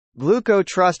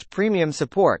GlucoTrust Premium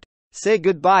Support. Say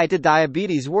goodbye to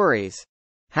diabetes worries.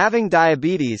 Having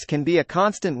diabetes can be a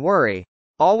constant worry,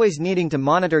 always needing to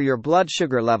monitor your blood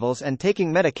sugar levels and taking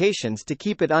medications to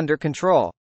keep it under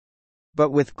control.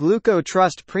 But with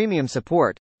GlucoTrust Premium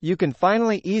Support, you can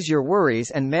finally ease your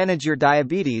worries and manage your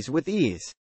diabetes with ease.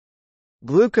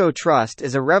 GlucoTrust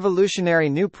is a revolutionary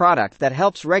new product that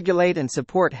helps regulate and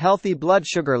support healthy blood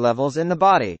sugar levels in the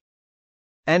body.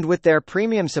 And with their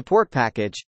premium support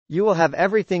package, you will have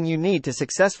everything you need to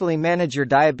successfully manage your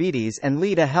diabetes and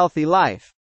lead a healthy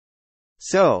life.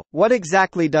 So, what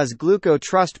exactly does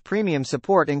GlucoTrust Premium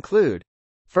Support include?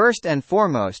 First and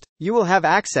foremost, you will have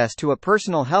access to a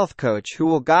personal health coach who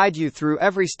will guide you through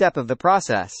every step of the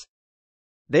process.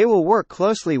 They will work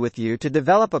closely with you to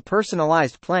develop a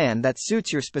personalized plan that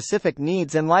suits your specific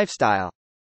needs and lifestyle.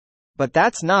 But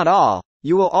that's not all.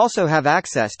 You will also have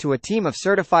access to a team of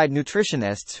certified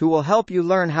nutritionists who will help you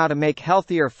learn how to make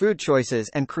healthier food choices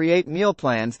and create meal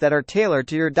plans that are tailored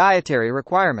to your dietary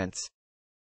requirements.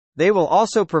 They will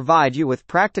also provide you with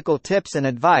practical tips and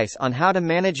advice on how to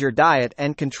manage your diet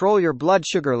and control your blood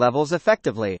sugar levels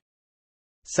effectively.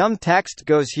 Some text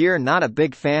goes here. Not a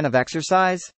big fan of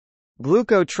exercise?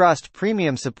 GlucoTrust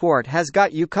Premium Support has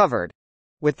got you covered.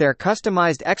 With their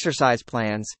customized exercise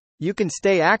plans, you can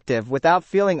stay active without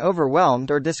feeling overwhelmed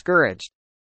or discouraged.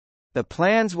 The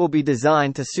plans will be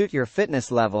designed to suit your fitness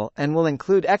level and will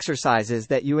include exercises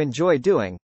that you enjoy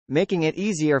doing, making it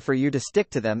easier for you to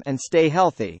stick to them and stay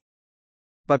healthy.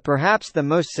 But perhaps the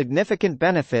most significant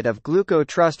benefit of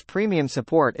GlucoTrust Premium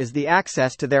Support is the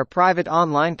access to their private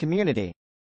online community.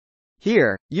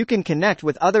 Here, you can connect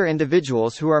with other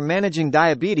individuals who are managing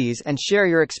diabetes and share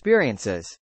your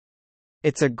experiences.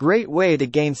 It's a great way to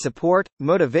gain support,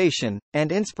 motivation,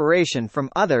 and inspiration from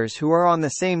others who are on the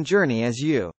same journey as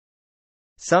you.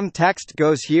 Some text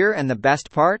goes here, and the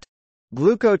best part?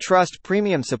 GlucoTrust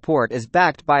Premium Support is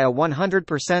backed by a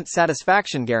 100%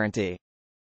 satisfaction guarantee.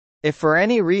 If for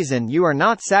any reason you are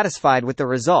not satisfied with the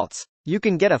results, you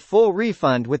can get a full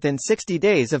refund within 60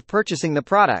 days of purchasing the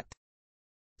product.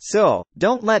 So,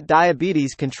 don't let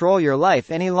diabetes control your life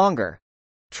any longer.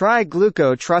 Try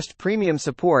GlucoTrust Premium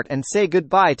Support and say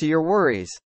goodbye to your worries.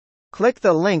 Click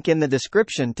the link in the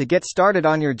description to get started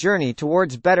on your journey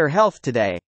towards better health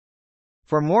today.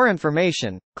 For more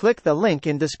information, click the link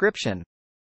in description.